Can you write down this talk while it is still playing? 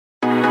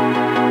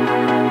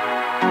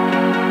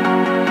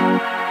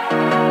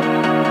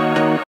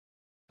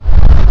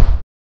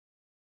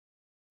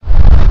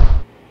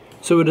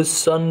So it is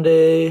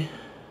Sunday,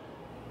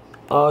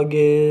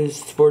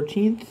 August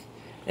 14th,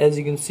 as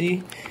you can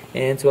see,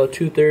 and it's about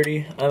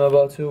 2:30. I'm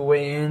about to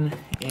weigh in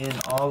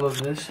all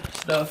of this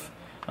stuff.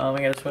 I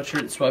got a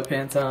sweatshirt,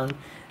 sweatpants on.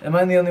 Am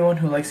I the only one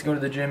who likes to go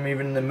to the gym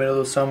even in the middle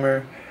of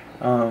summer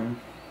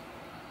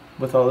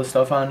with all this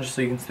stuff on, just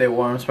so you can stay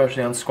warm,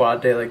 especially on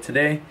squat day like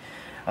today?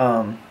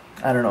 I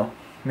don't know.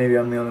 Maybe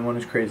I'm the only one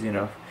who's crazy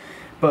enough.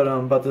 But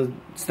I'm about to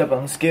step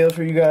on the scale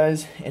for you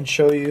guys and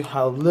show you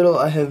how little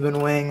I have been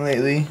weighing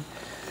lately,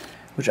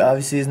 which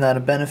obviously is not a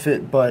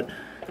benefit, but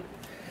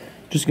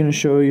just going to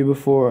show you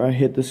before I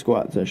hit the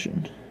squat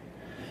session.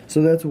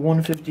 So that's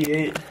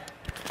 158.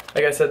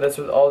 Like I said, that's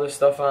with all this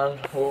stuff on.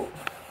 Whoa.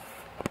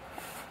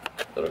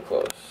 A little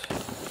close.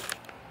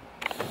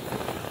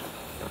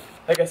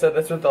 Like I said,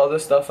 that's with all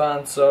this stuff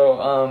on.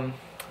 So,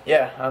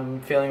 yeah,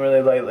 I'm feeling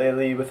really light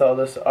lately. With all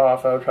this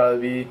off, I would probably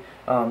be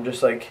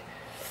just like,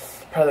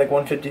 probably like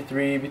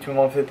 153, between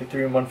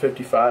 153 and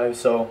 155.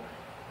 So,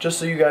 just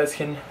so you guys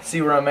can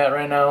see where I'm at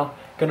right now.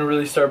 Gonna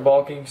really start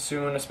bulking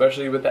soon,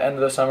 especially with the end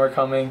of the summer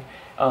coming,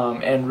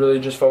 and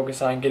really just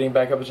focus on getting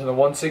back up into the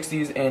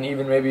 160s and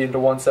even maybe into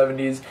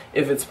 170s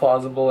if it's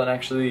plausible, and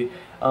actually,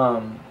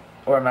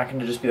 or I'm not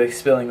gonna just be like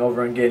spilling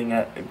over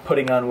and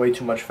putting on way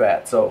too much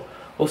fat. So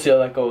we'll see how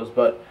that goes.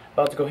 But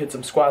about to go hit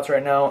some squats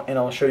right now, and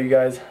I'll show you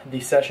guys the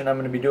session I'm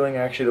gonna be doing,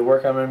 actually the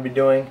work I'm gonna be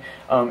doing,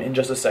 in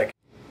just a second.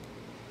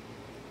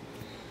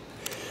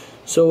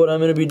 So what I'm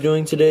gonna be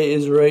doing today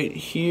is right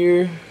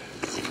here.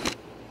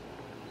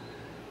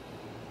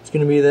 It's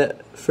going to be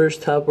that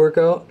first top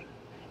workout,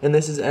 and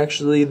this is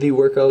actually the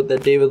workout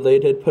that David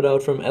Lade had put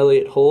out from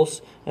Elliot Hulse,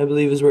 I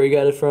believe is where he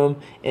got it from,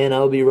 and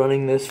I'll be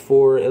running this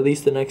for at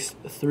least the next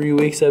 3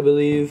 weeks, I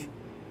believe.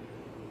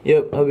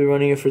 Yep, I'll be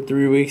running it for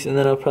 3 weeks, and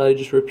then I'll probably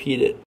just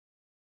repeat it.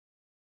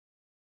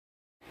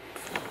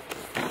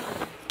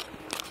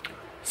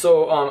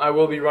 So I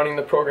will be running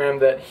the program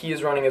that he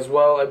is running as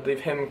well. I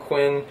believe him,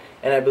 Quinn,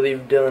 and I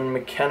believe Dylan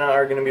McKenna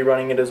are going to be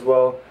running it as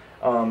well.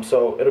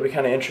 So it'll be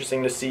kind of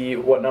interesting to see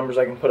what numbers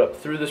I can put up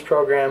through this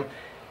program.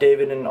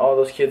 David and all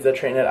those kids that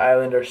train at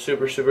Island are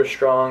super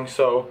strong,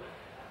 so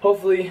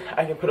hopefully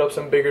I can put up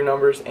some bigger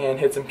numbers and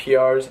hit some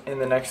PRs in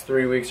the next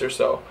 3 weeks or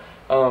so.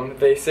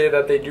 They say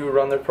that they do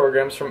run their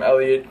programs from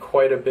Elliot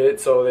quite a bit,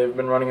 so they've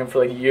been running them for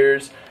like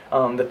years,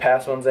 the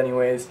past ones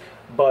anyways.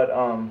 But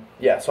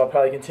yeah, so I'll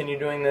probably continue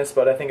doing this,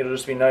 but I think it'll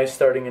just be nice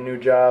starting a new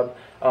job,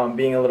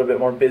 being a little bit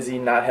more busy,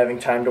 not having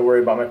time to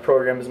worry about my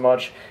program as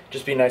much.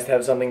 Just be nice to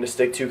have something to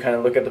stick to, kind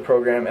of look at the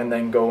program and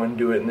then go and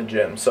do it in the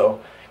gym. So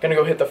gonna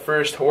go hit the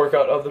first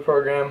workout of the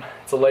program.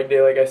 It's a leg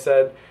day, like I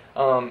said,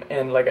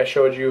 and like I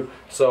showed you.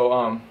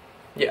 So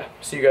yeah,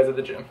 see you guys at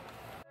the gym.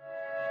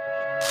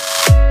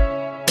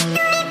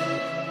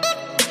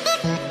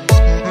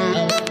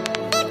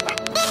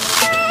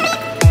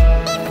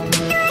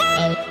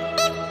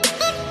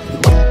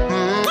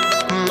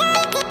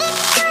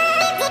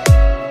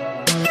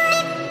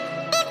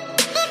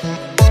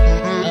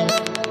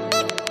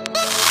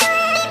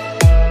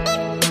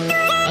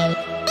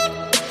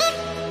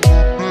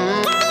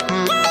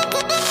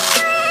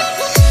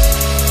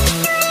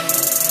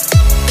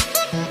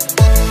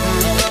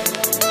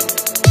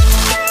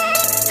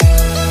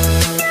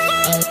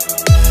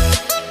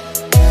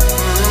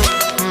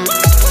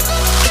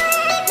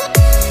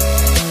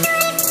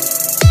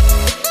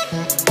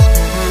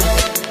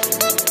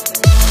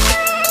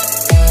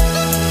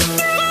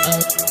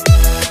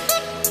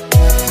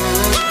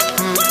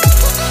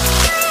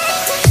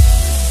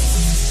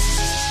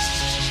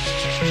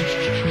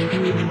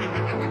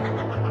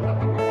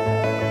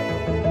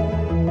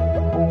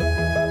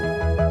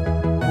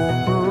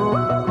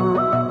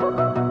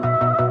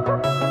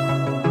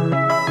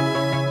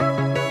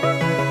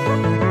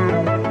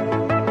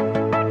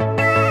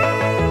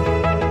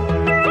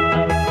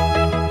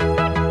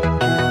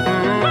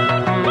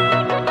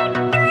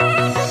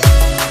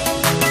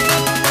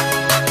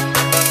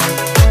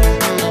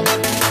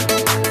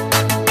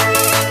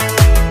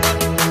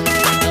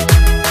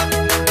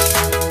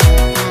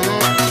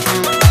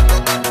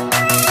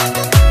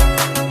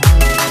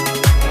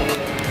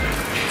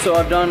 So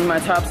I've done my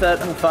top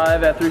set of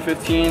 5 at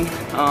 315.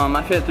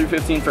 I've hit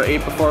 315 for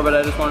 8 before, but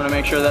I just wanted to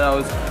make sure that I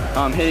was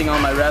hitting all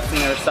my reps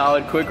and they were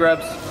solid, quick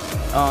reps.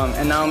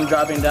 And now I'm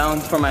dropping down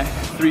for my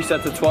 3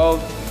 sets of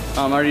 12.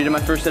 I already did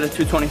my first set at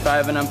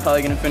 225, and I'm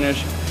probably going to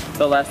finish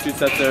the last 2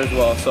 sets there as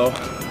well. So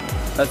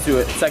let's do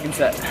it. Second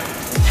set.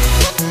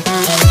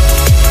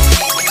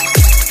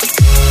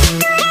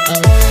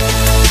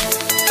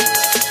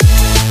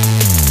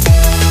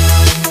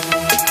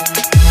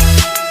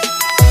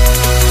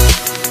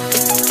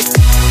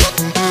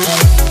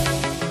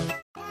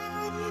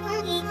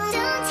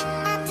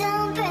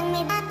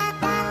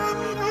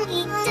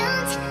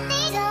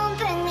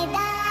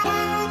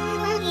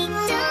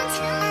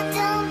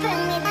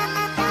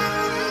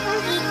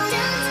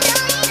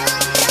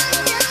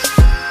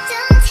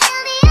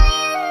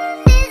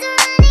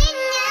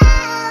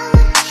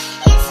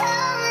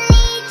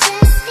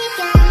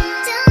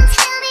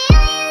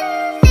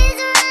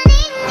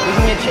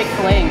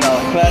 Chick-fil-A go.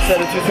 Last set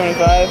of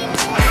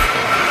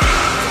 225.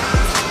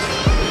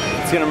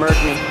 He's gonna murk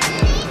me.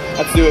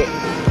 Let's do it.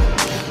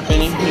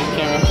 Benny, here's the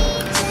camera.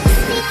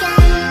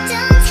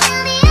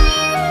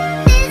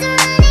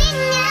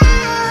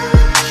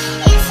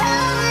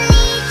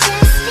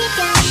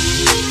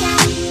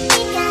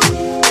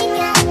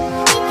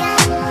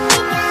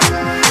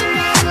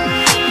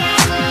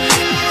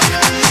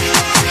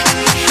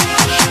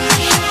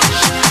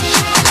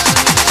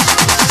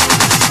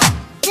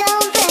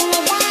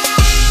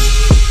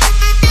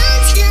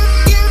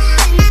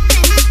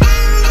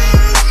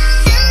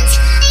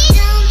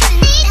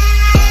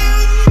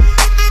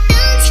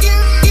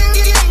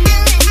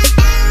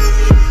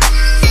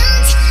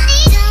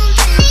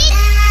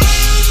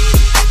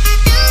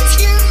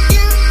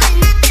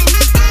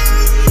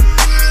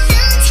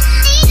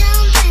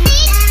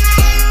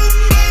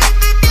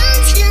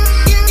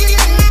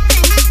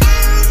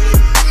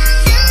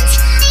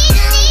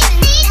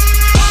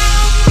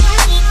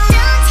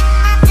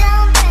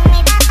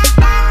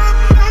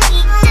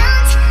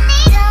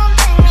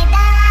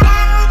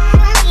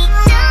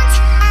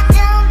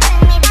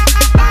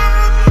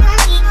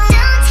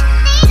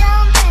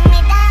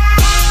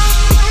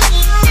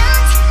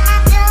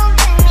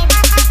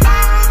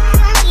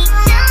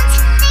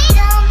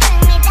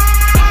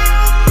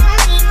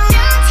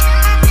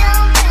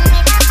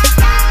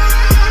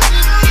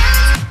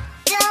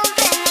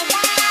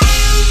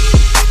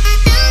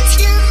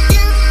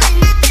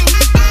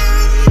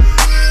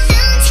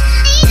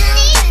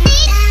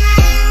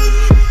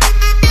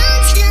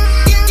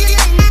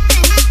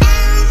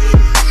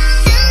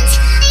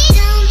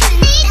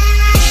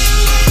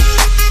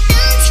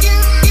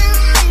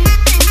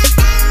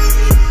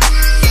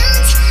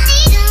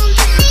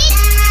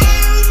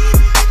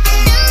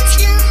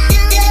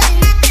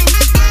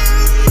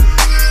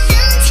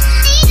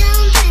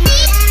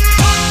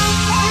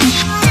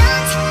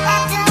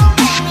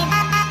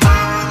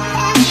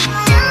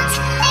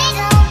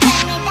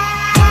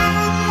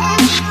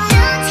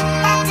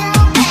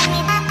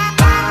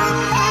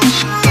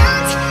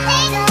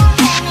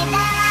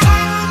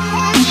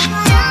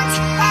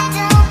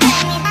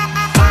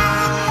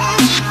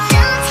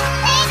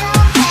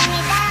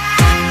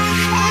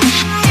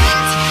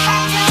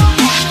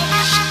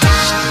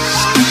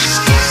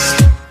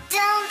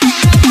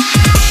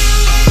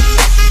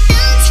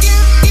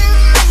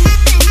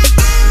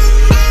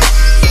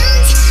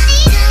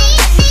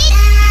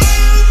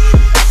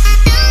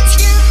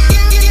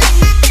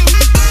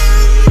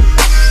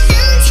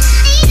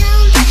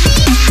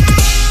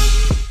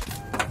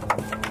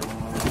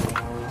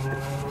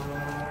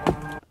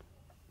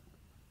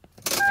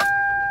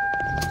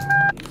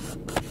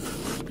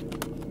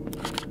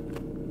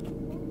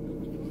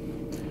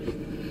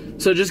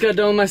 So just got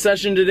done with my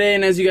session today,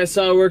 and as you guys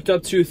saw, I worked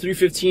up to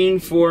 315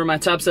 for my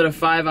top set of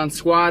 5 on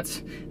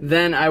squats.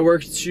 Then I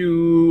worked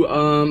to,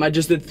 I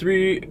just did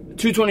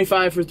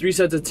 225 for 3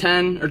 sets of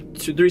 10, or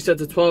 3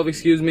 sets of 12,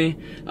 excuse me.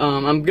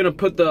 I'm gonna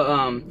put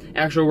the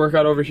actual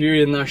workout over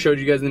here, and I showed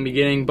you guys in the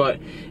beginning, but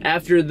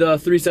after the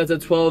 3 sets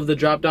of 12, the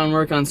drop down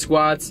work on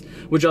squats,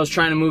 which I was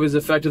trying to move as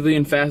effectively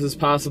and fast as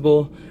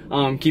possible,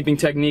 keeping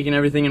technique and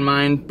everything in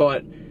mind,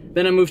 but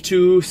then I moved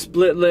to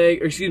stiff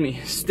leg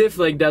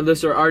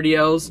deadlifts, or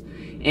RDLs,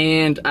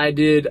 and I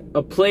did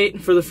a plate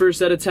for the first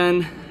set of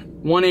 10,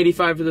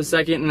 185 for the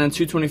second, and then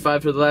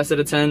 225 for the last set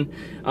of 10.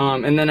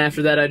 And then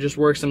after that, I just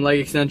worked some leg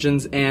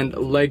extensions and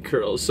leg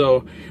curls.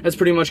 So that's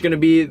pretty much going to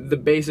be the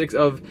basics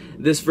of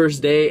this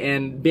first day.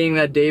 And being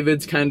that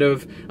David's kind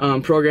of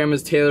program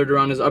is tailored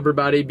around his upper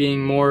body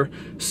being more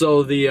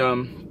so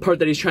the part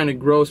that he's trying to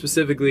grow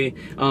specifically,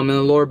 and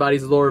the lower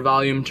body's lower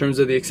volume in terms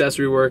of the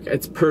accessory work,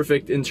 it's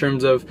perfect in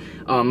terms of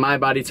my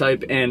body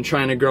type and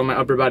trying to grow my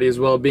upper body as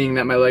well, being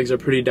that my legs are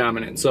pretty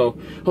dominant. So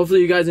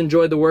hopefully you guys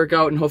enjoyed the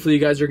workout, and hopefully you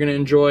guys are going to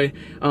enjoy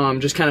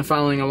just kind of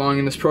following along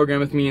in this program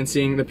with me and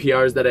seeing the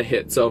PRs that I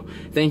hit. So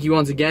thank you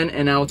once again,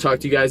 and I will talk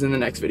to you guys in the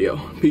next video.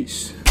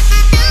 Peace.